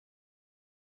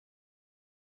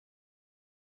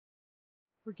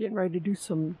We're getting ready to do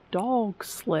some dog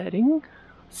sledding.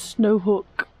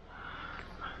 Snowhook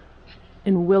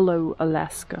in Willow,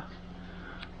 Alaska.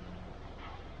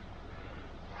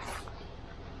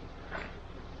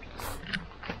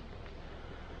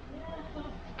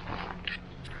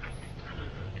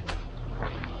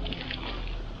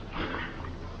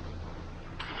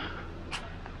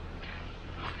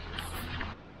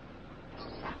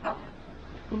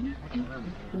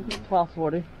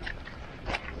 $12.40.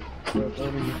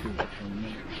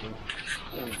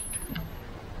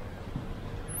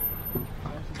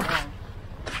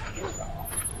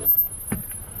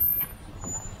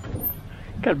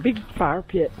 Got a big fire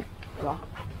pit.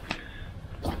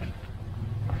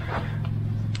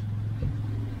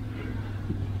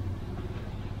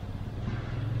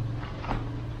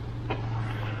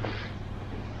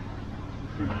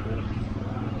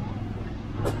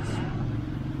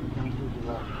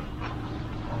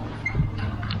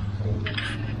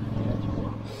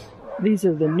 These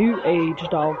are the new age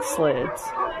dog sleds.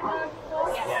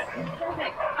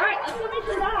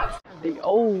 The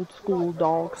old school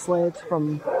dog sleds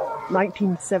from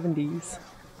 1970s.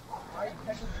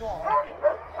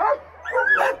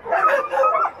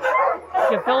 You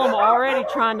can feel them already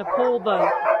trying to pull the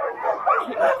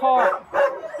cart.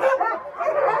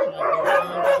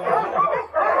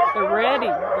 They're ready.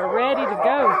 They're ready to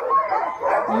go.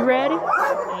 You ready?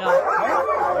 Yeah.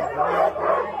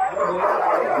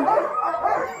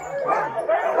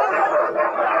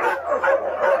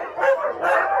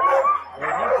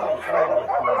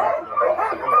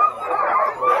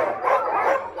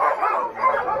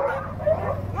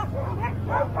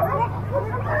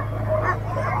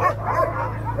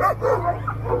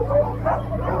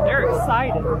 They're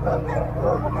excited. So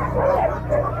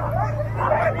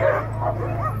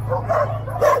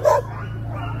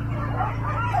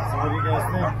what do you guys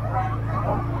think?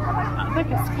 I think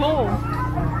it's cool.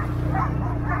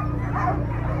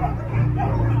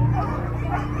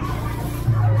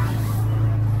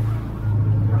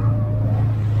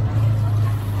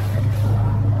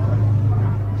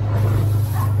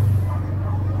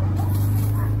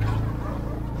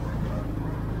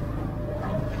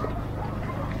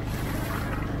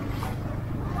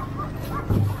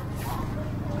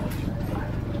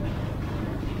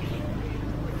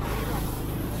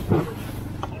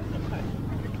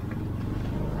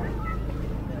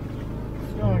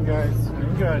 Guys,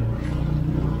 you're good.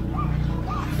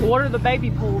 What are the baby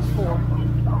pools for?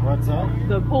 What's that?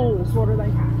 The pools, what are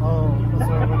they? Oh, so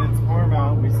when it's warm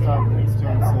out, we stop next to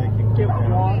them so they can Get cool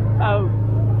down. water. Oh.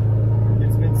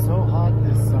 It's been so hot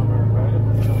this summer, right up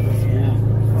until this week.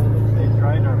 They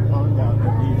dried our pond out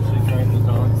that we usually drive the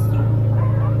dogs through.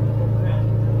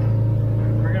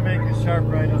 We're gonna make a sharp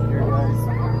right up here, guys.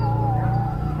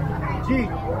 Gee.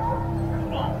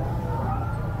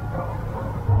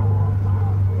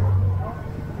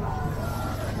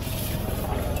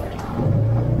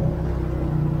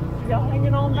 Y'all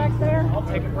hanging on back there? I'll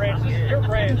take a branch. This is your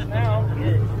branch now.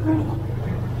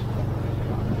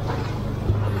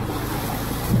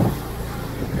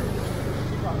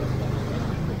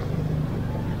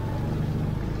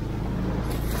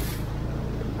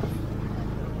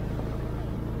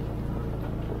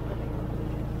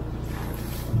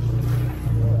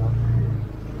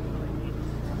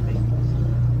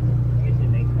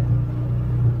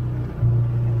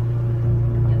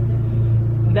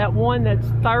 That one that's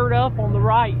third up on the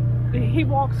right, he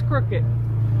walks crooked.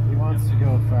 He wants to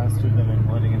go faster than I'm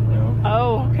letting him go.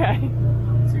 Oh, okay.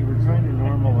 See, we're trying to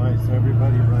normalize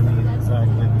everybody running at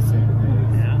exactly the same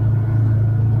pace. Yeah.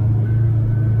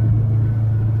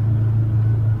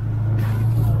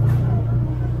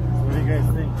 So what do you guys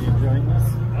think? You enjoying this?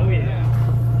 Oh yeah.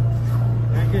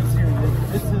 That gets you.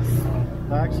 This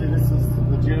is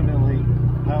legitimately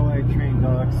how I train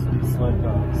dogs to be sled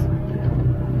dogs.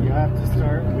 You have to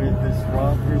start with this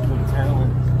raw group of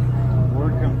talent,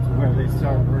 work them to where they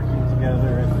start working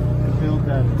together and build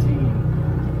that team.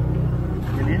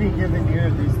 In any given year,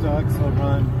 these dogs will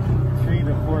run 3,000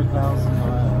 to 4,000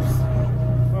 miles.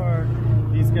 Or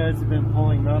these guys have been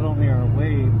pulling not only our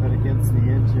weight, but against the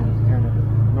engine to kind of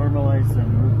normalize their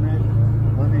movement.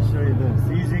 Let me show you this.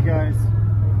 Easy, guys.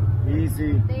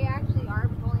 Easy. They actually are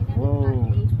pulling it. Whoa. It's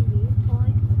not the ATVs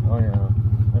pulling. Oh yeah.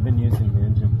 I've been using the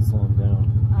engine to slow them down.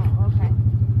 Oh, okay.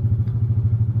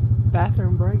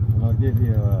 Bathroom break. And I'll give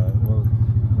you,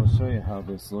 we'll show you how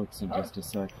this looks in just a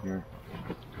sec here.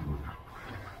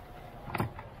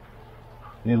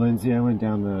 Hey Lindsay, I went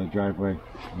down the driveway.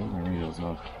 Oh, my radio's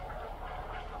off.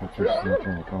 I'm sure she's not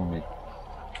trying to call me.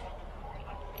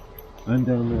 I'm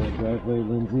down the driveway,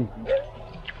 Lindsay.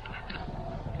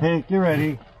 Hey, get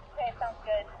ready. Okay, sounds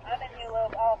good. I'm in Willow.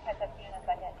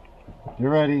 You're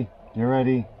ready. You're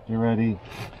ready. You're ready.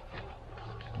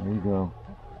 There you go.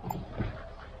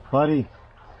 Buddy.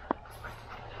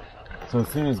 So as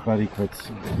soon as Buddy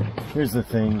quits, here's the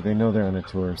thing. They know they're on a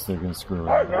tour, so they're going to screw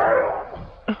around.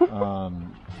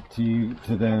 To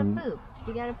them...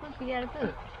 You gotta poop, you gotta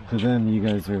poop. To them, you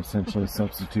guys are essentially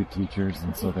substitute teachers,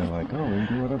 and so they're like, oh, we can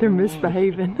do whatever. They're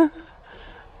misbehaving.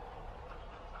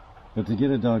 But to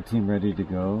get a dog team ready to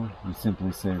go, you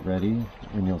simply say ready,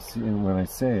 and you'll see, and when I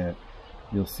say it,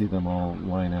 you'll see them all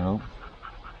line out.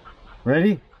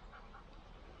 Ready?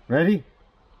 Ready?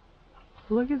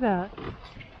 Look at that.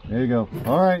 There you go.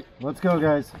 All right, let's go,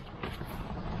 guys.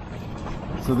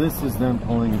 So this is them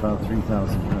pulling about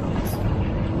 3,000 pounds.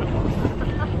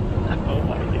 Oh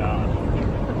my god.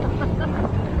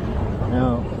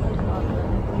 Now,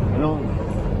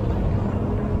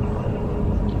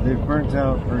 they've burnt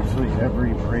out virtually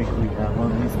every brake we have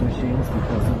on these machines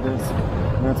because of this.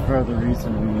 And that's part of the reason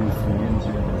we use the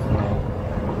engine as well.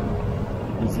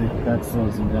 Because that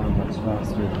slows them down much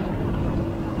faster.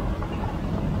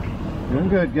 Doing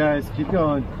good, guys. Keep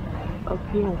going.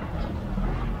 Uphill.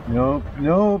 Nope,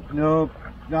 nope, nope.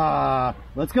 Ah,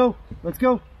 let's go. Let's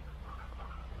go.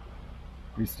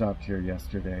 We stopped here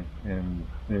yesterday and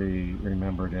they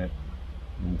remembered it.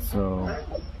 And so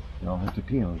they all have to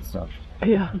pee on stuff.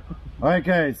 Yeah. All right,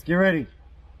 guys, get ready.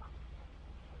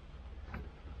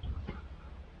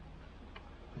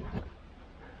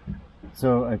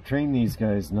 So I've trained these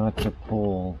guys not to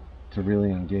pull, to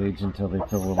really engage until they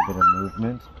feel a little bit of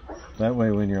movement. That way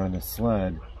when you're on the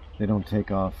sled, they don't take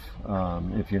off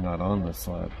if you're not on the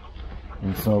sled.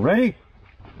 And so, ready?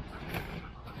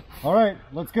 All right,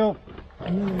 let's go.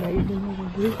 Isn't it amazing over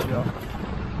here? Yeah.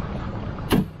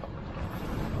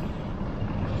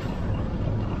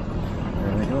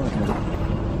 There they go again.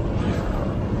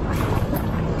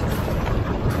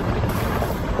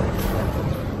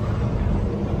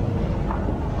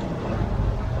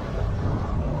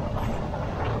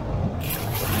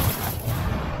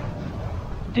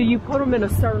 Do you put them in a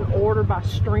certain order by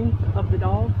strength of the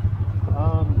dog?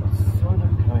 Sort of,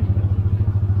 kind of.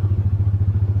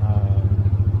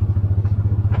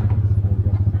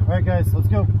 All right, guys, let's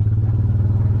go.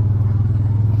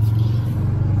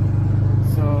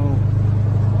 So,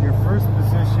 your first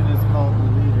position is called the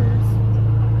leaders.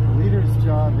 The leader's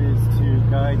job is to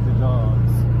guide the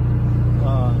dogs.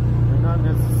 They're not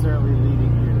necessarily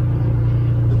leading you.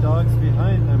 The dogs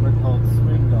behind them are called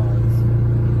swing dogs.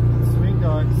 The swing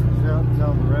dogs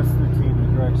tell the rest of the team the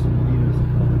direction the leaders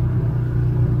are going.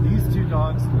 These two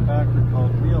dogs in the back are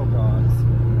called wheel dogs.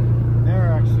 And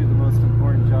they're actually the most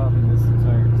important job in this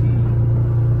entire team.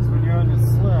 So when you're on the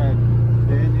sled,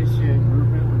 they initiate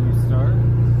movement when you start.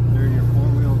 They're your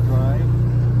four-wheel drive,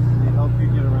 and they help you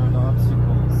get around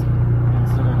obstacles. And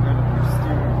so they're kind of your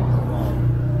steering as well.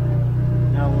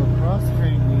 Now we'll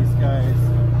cross-train these guys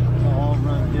to all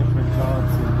run different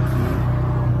jobs in the team.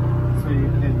 So you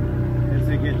can, as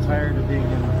they get tired of being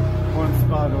in one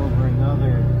spot over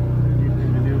another, you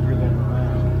can maneuver them around.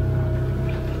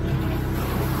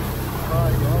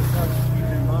 But you also have to keep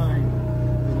in mind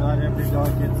that not every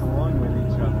dog gets along with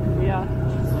each other. Yeah.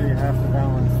 So you have to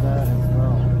balance that as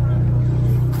well.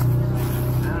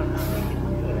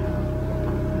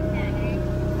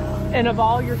 And of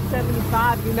all your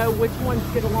 75, you know which ones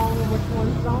get along and which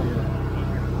ones don't?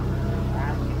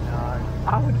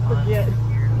 I would forget.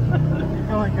 Keep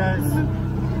going, guys.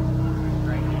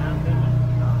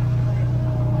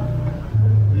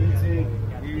 Easy,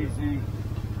 easy.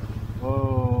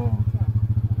 Whoa.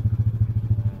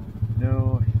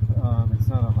 No, it's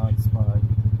not a hot spot.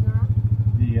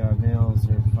 The males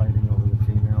are fighting over the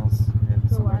females, and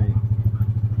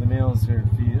the males are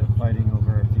fighting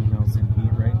over females in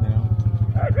heat right now.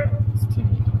 It's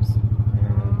teenagers,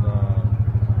 and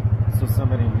so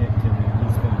somebody nicked him, and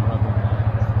he's been rubbing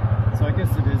that. So I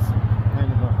guess it is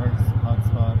kind of a hot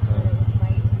spot, but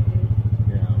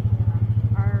yeah.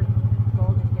 Our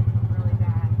golden gets them really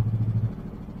bad.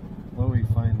 What we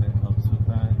find that helps with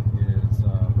that is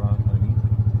raw honey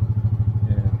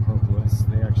and propolis.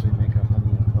 They actually make a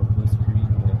honey and propolis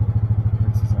cream that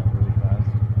fixes that really fast.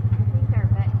 I think our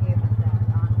vet gave us that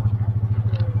on one of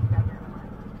the really stubborn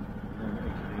ones. And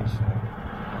echinacea,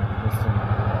 just some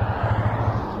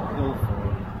pill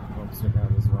form helps with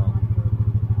that as well.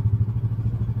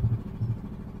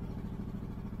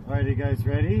 Alright, you guys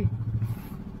ready?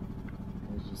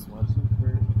 I was just watching for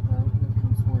here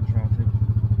comes more traffic.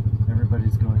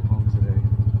 Everybody's going home today.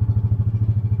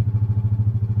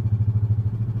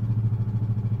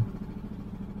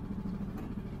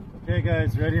 Okay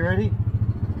guys, ready?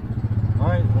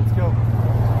 Alright, let's go.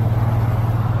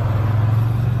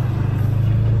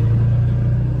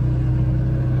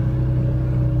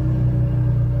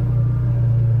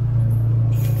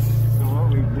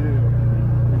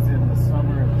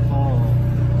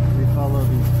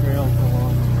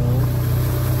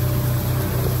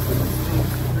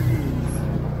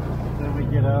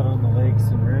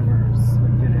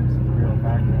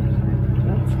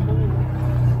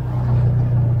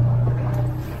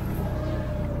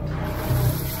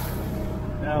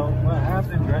 what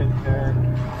happened right there,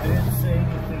 I didn't say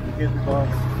anything to get the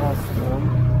dogs to cross the road.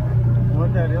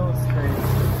 What that illustrates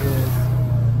is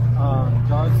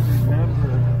dogs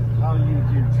remember how you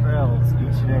do trails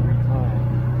each and every time.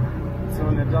 So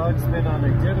when a dog's been on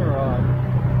a dinner rod,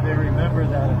 they remember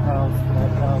that a thousand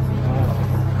miles.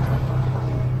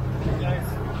 You guys,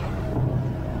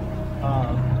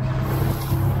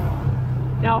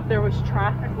 Now, if there was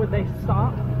traffic, would they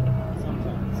stop?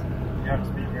 sometimes you have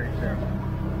to be very careful.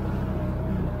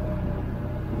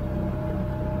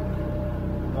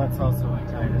 That's also what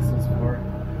Titus is for.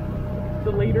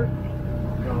 The leader?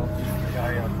 No, he's the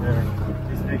guy up there.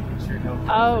 He's making sure no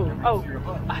Oh, your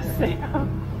butt. I see.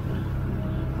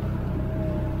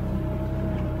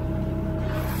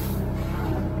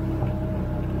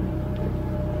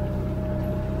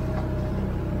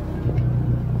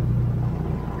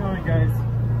 Keep going, guys.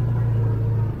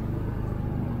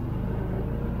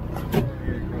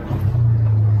 Here you go.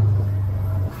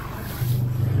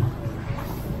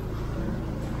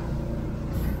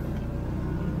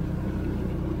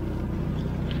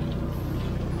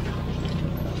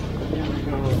 Here we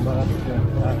go, Alaska,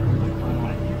 after the tunnel.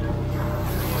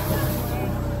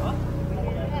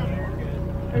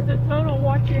 There's a tunnel,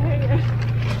 watch your hand.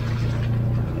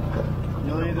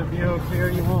 You'll either be okay or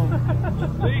you won't.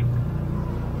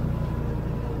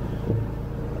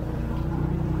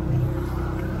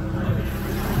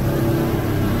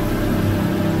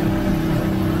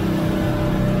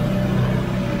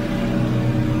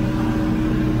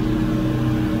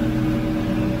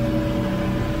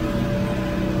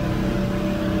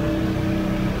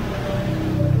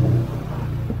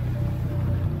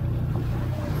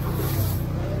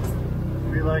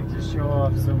 We like to show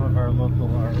off some of our local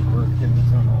artwork in the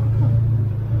tunnel.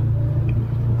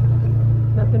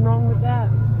 Nothing wrong with that.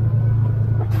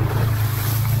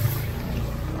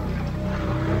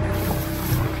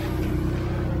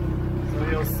 So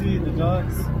you'll see the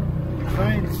dogs, we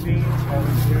try and change how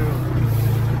we do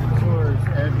the tours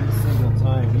every single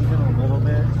time, even a little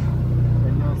bit.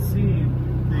 And you'll see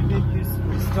they get used to,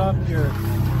 we stop here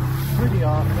pretty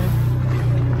often,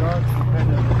 and the dogs are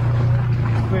kind of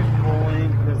quit pulling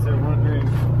because they're wondering,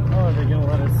 oh, are they going to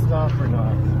let us stop or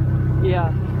not?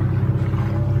 Yeah.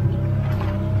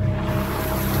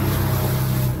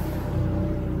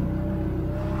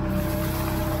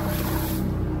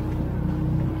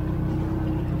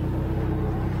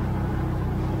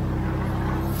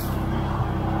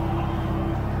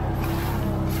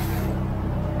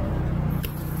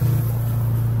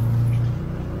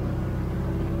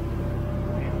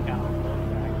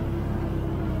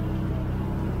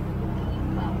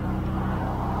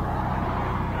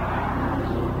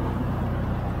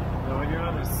 Now when you're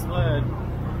on a sled,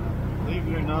 believe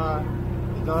it or not,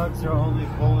 the dogs are only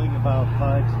pulling about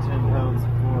 5 to 10 pounds of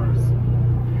force.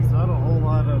 It's not a whole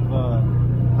lot of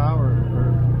power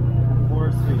or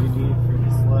force that you need for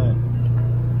the sled.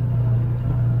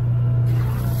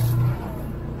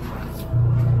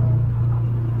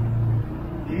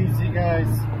 Easy, guys.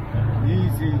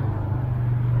 Easy.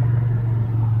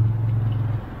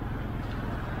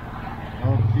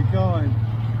 Oh, keep going.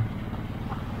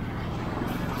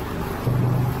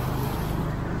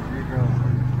 There you go.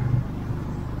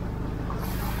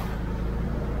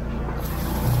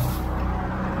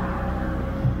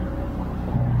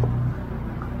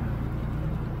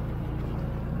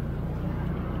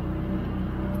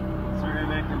 So we're gonna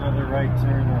make another right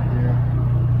turn up here.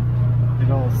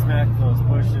 It'll smack those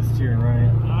bushes to your right.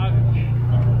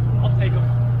 I'll take them.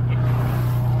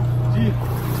 Gee.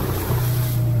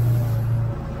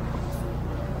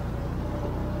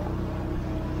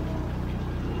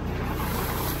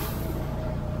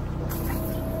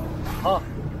 Huh.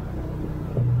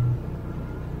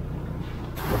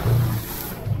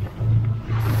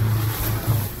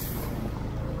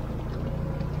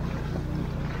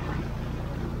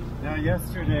 Now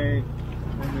yesterday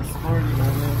and this morning I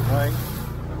went right,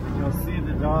 and you'll see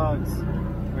the dogs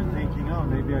are thinking, oh,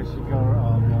 maybe I should go,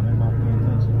 oh no, they're not paying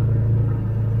attention.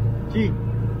 Jeep,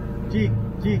 Jeep,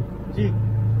 Jeep, Jeep,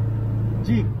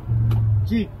 Jeep,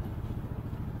 Jeep.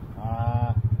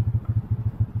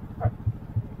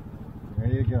 There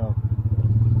you go.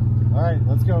 All right,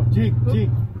 let's go. Jeep, Jeep.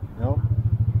 Nope.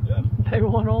 They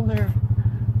want on there.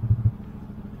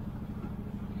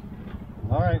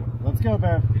 All right, let's go,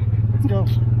 Bev. Let's go.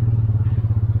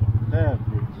 Bev.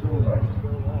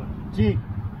 Jeep.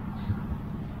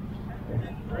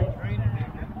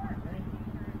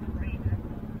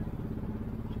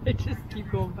 They just keep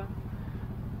going back.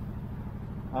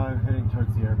 I'm heading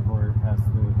towards the airport, past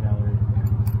the gallery.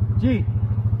 Jeep.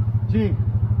 Jeep.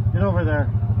 Get over there.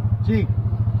 Jeep.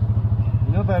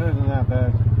 You know better than that,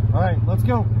 Bev. All right, let's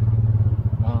go.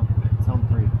 It's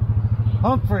Humphrey.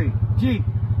 Humphrey, G.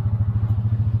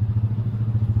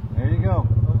 There you go.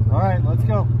 All right, let's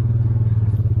go.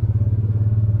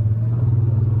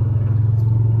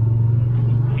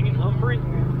 Hanging Humphrey.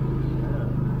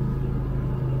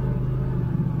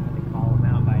 Call him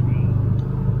out by name.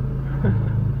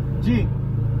 G.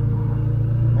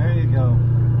 There you go.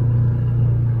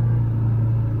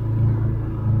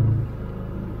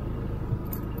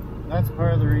 That's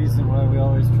part of the reason why we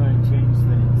always try and change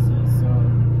things, is so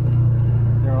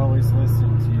they're always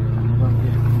listening to you and you don't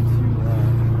get into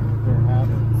their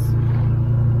habits.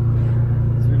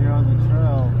 So when you're on the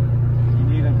trail, you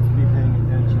need them to be paying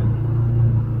attention.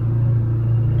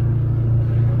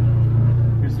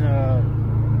 Because,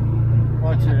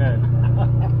 watch your head.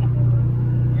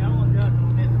 Yeah, I'm gonna duck.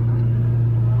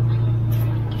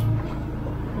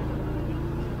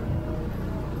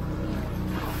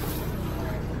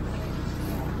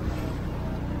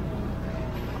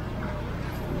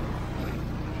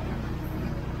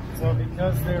 So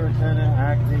because they were kind of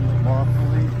acting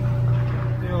lawfully,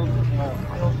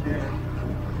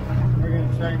 we're going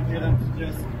to try and get them to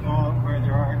just go out where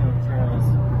there are no trails.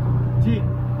 G.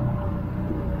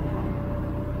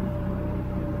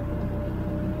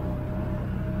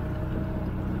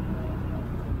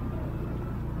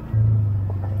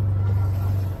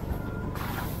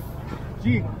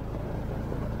 G.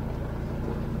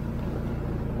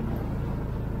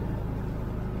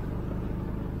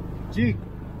 G.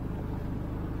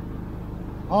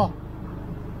 Oh.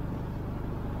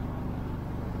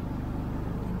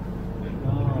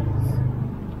 Nice.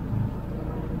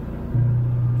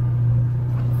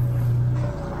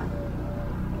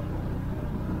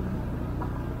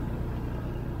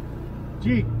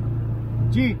 G.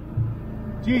 G.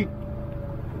 G.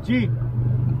 G.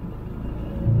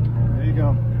 There you go.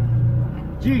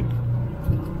 G.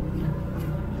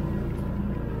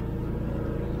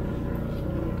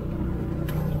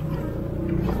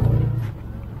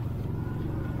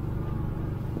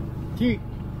 G.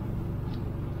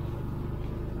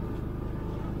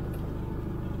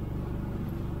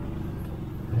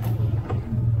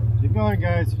 Keep going,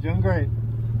 guys. You're doing great.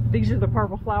 These are the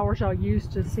purple flowers I'll use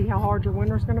to see how hard your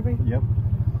winter's going to be. Yep.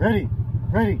 Ready.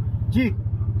 Ready. G.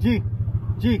 G.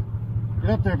 G. Get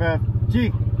up there, Beth.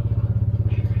 G.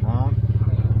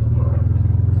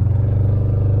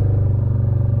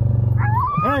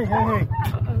 Hey, hey, hey.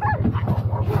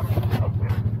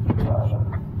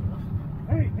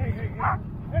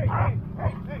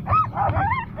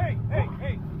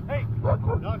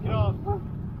 Knock it off.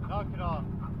 Knock it off.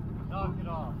 Knock it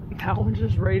off. That one's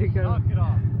just ready to go. Knock it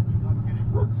off. Not kidding.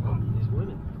 He's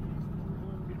winning.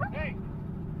 Hey!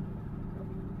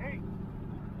 Hey!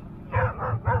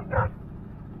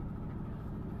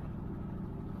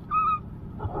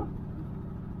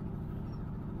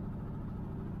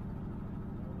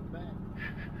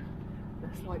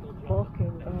 It's like Buck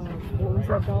and, what was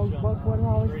that dog Buck wasn't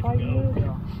always fighting with?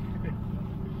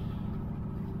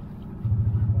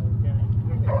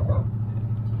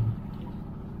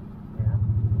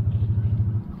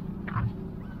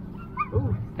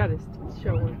 Ooh, he's got his teeth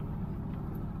showing.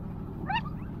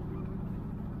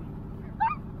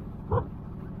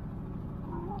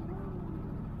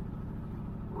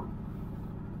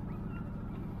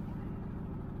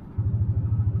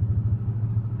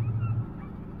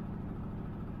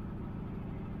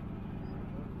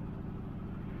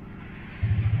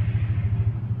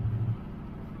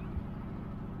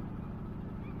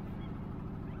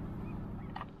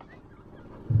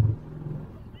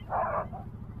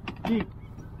 G.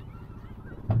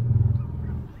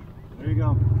 There you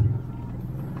go.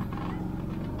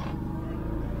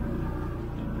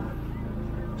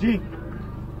 G.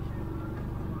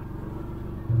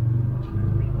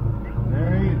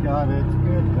 There you got it.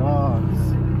 Good dogs.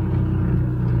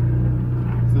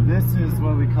 So this is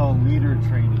what we call leader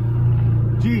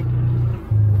training. G.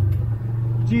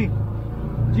 G.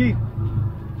 G.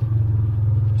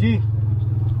 G.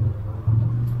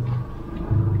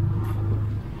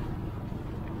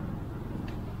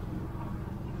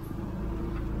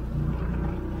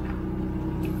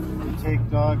 Take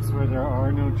dogs where there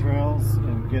are no trails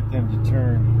and get them to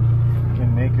turn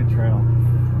and make a trail.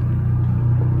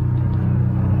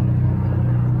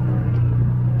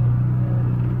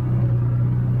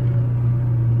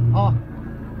 Oh.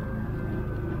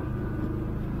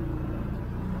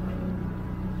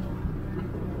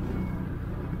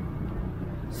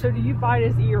 So do you bite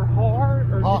his ear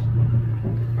hard, or Oh.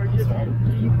 just,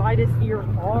 do you bite his ear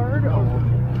hard, or?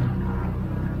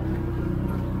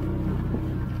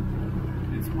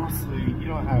 It's mostly, you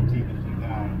don't have to even do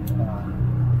that.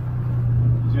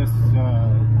 You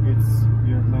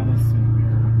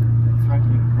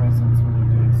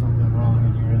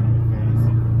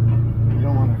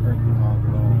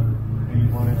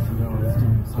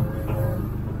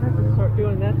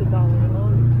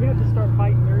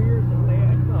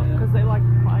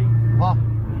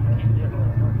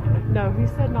No, he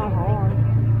said not hard,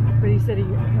 but he said he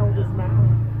held his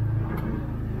mouth.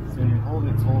 So you hold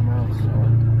its whole mouth shut,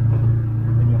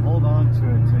 and you hold on to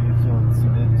it till you feel it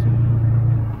submit to you.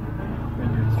 And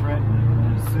you're threatening.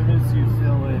 And as soon as you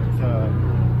feel it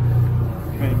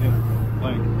kind of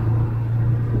like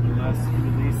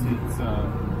release its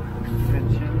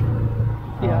tension,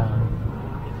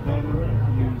 then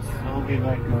you slowly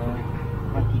let go,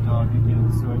 pet the dog again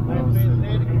so it knows that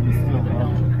you still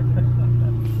love it.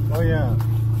 Oh yeah,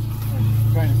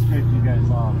 I'm trying to scrape you guys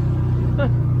off.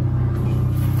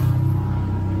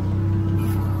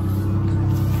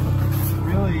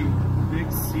 Really, the big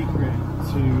secret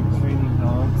to training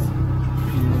dogs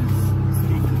is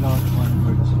speak the dog's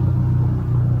language.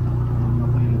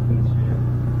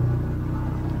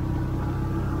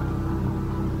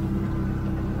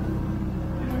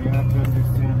 You have to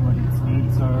understand what its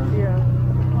needs are. Yeah.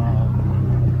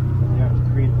 You have to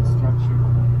create the structure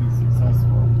to be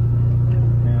successful.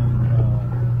 And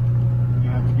you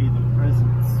have to be the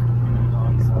presence in the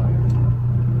dog's life.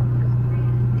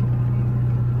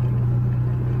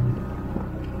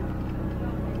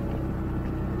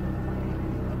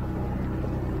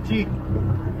 Jeek!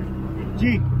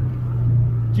 Jeek!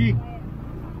 Jeek!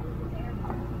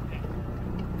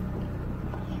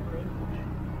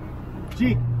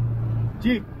 Jeek!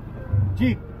 Jeek!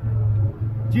 Jeek!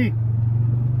 Jeek!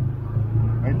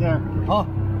 Right there. Oh!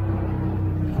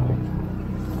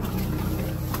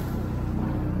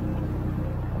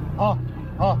 Oh!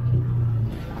 Oh!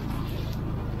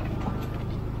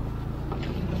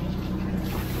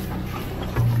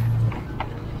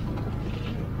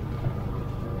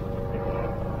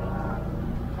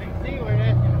 I can see where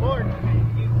that's important.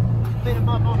 You fit them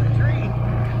up on a tree.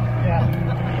 Yeah.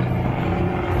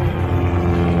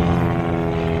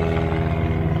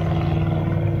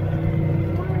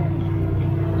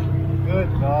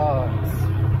 Good dogs.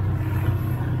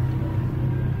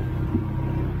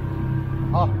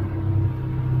 Oh.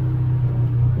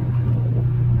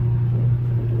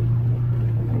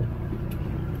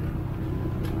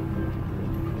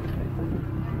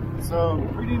 So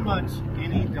pretty much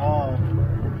any dog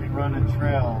can run a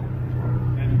trail,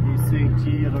 and if you say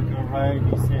G, it'll go right. If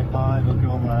you say hi, it'll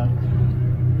go left.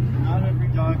 Not every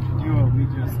dog can do what we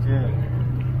just did.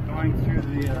 Going through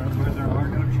the where there are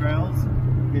no trails,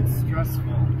 it's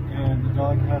stressful, and the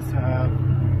dog has to have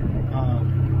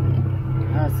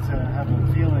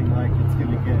a feeling like it's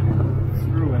going to get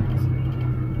through it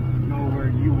and go where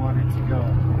you want it to go.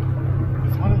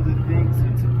 It's one of the things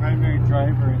that's a primary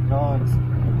driver in dogs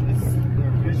is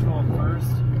their visual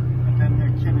first, and then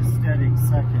their kinesthetic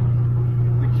second.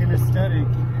 The kinesthetic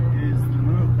is the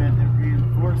movement that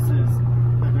reinforces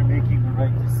that they're making the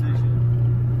right decision.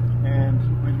 And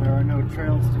when there are no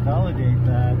trails to validate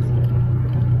that,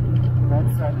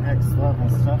 that's that next level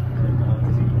stuff for the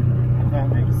dogs, if that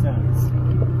makes sense.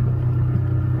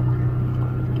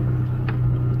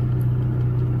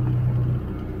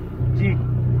 Jeep.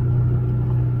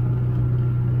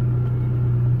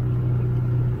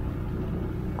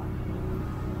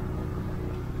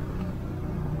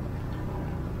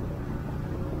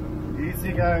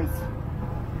 Easy, guys.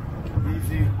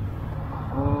 Easy.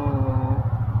 Oh.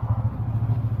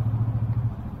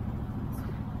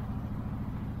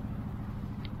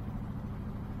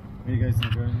 Are you guys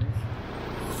enjoying this?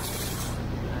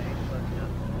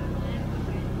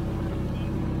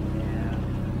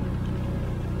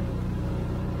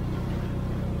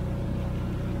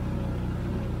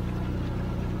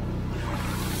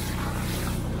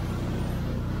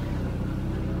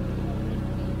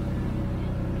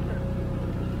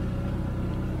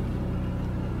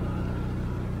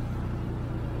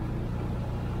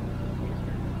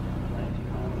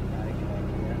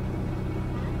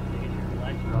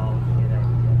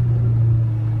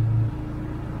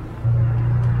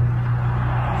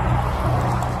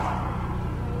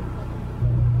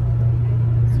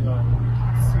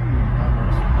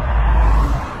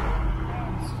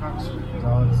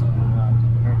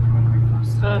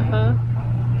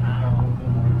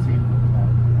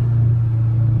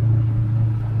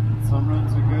 Some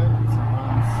runs are good, some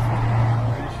runs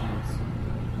are issues.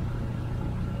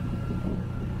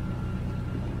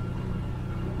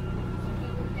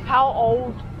 How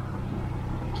old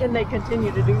can they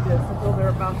continue to do this until they're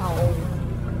about how old?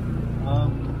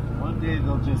 One day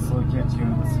they'll just look at you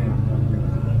and say, I'm done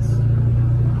doing this.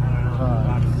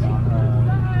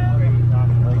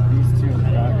 Like these two in the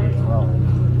back as well.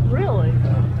 Really?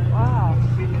 Wow.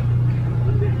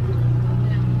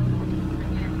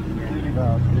 Think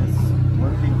about this,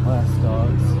 working class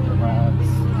dogs, labs,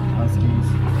 huskies,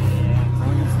 as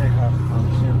long as they have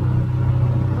function,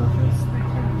 purpose, they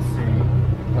can stay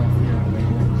healthier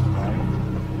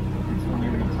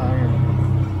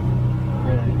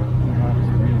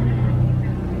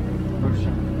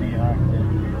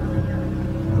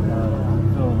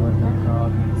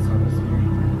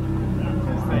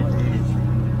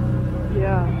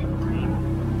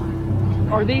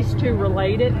Are these two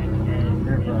related?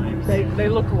 They're brothers. They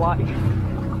look alike.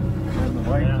 And the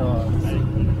white dogs,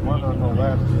 one on the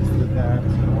left is the dad,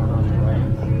 and one on the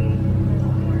right.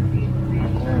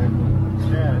 And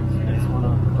Chet, this one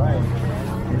on the right,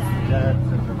 is the dad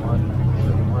to the one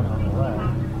on the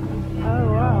left. Oh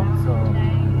wow. So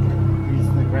he's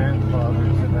the grandfather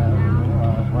to that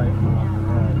white one on the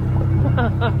right.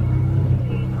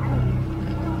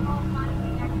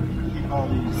 Keep all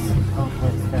these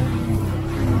complex family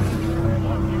trees in the right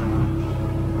one.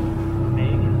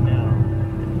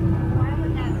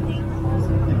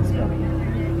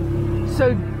 So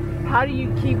how do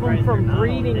you keep them from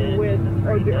breeding with,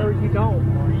 or you don't?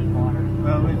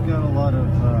 Well, we've got a lot of,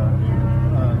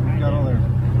 we've got all our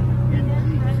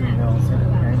in-heat females in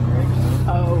eggs.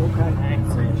 Oh, okay.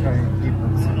 So you try and keep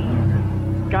them secluded.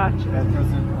 Gotcha. That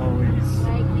doesn't always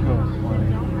go away.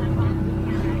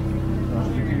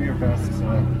 You do your best to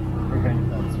prevent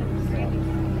that sort of stuff.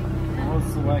 We'll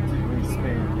selectively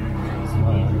spay and neuter as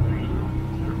well.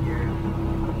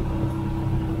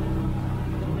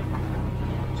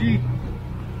 Jeep!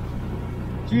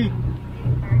 Jeep!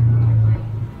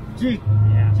 Jeep!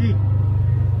 Yeah. Jeep!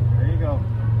 There you go.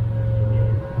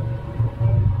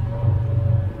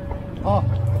 Oh!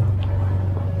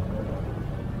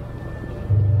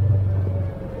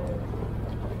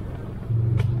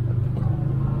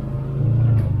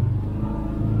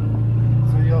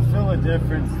 So you'll feel a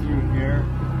difference through here.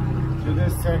 Through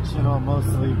this section I'll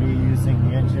mostly be using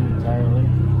the engine entirely.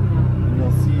 And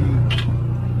you'll see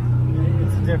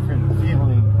it's a different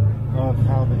feeling of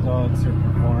how the dogs are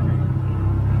performing.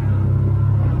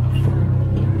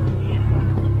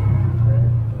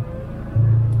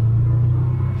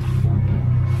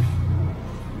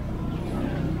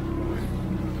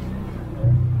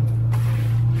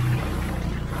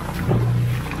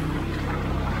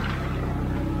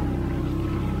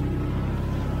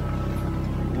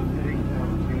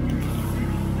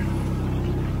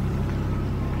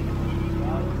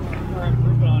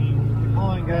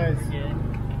 Guys,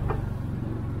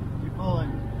 keep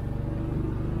pulling.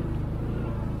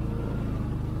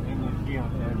 And you feel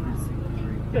every single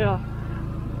tree. Yeah.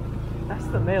 That's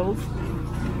the males.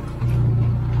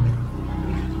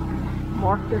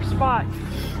 Mark their spot.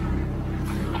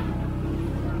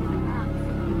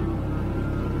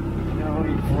 You know how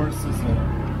he forces it.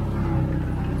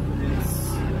 It's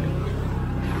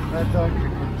that dog is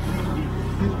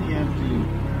completely empty.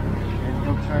 And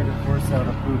he'll try to force out a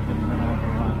poop in the middle of a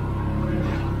run.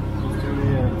 Just who he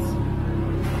is.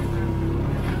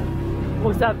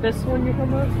 Was that this one you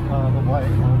come with? The white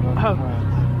one on the Oh. front.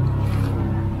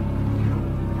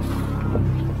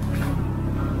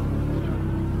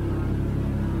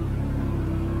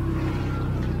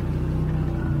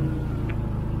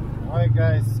 Alright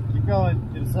guys, keep going.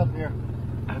 Get us up here.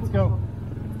 Let's go.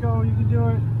 Let's go, you can do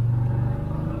it.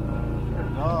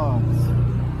 Good dogs.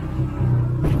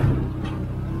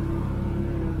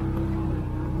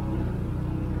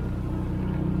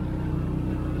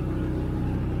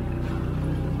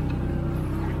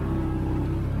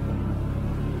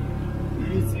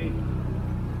 Easy.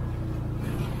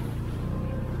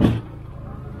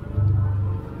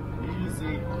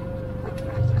 Easy.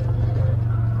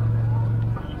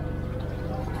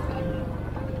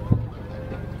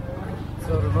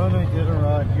 So to run a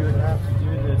Iditarod, you would have to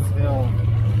do this hill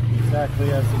exactly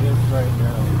as it is right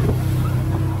now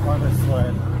on a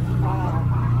sled.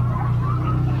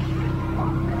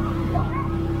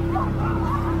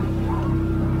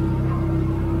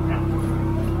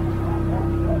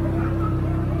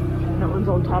 That one's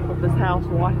on top of his house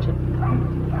watching.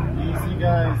 Easy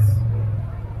guys.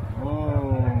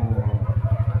 Whoa.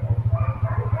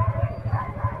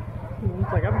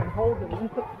 It's like I've been holding him.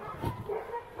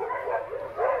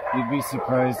 You'd be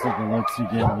surprised at the looks you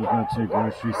get when you go to a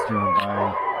grocery store and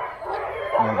buy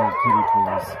all those kiddie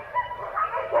pools.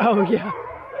 Oh yeah.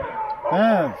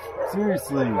 Bev,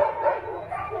 seriously.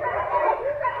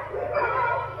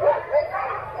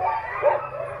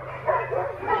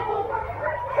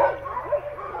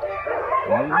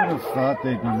 I would have thought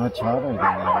they'd be much hotter than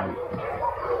that.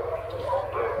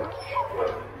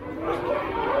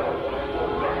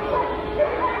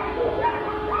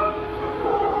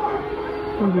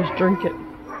 We'll just drink it.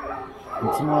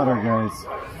 Get some water, guys.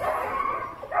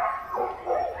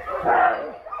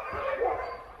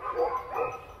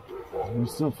 They're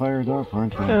still fired up,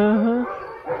 aren't they? Uh-huh.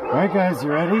 Alright guys,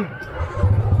 you ready?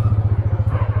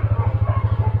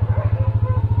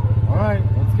 Alright,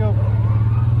 let's go.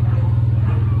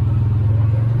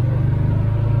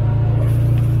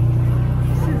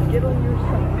 Get on your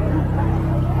side.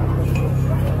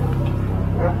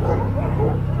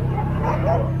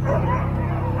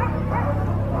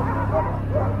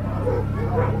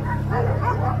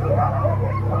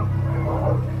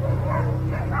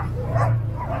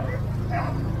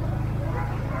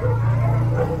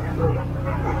 Hey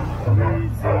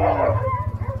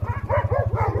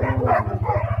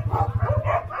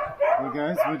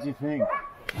guys, what'd you think?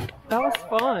 That was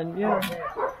fun, yeah.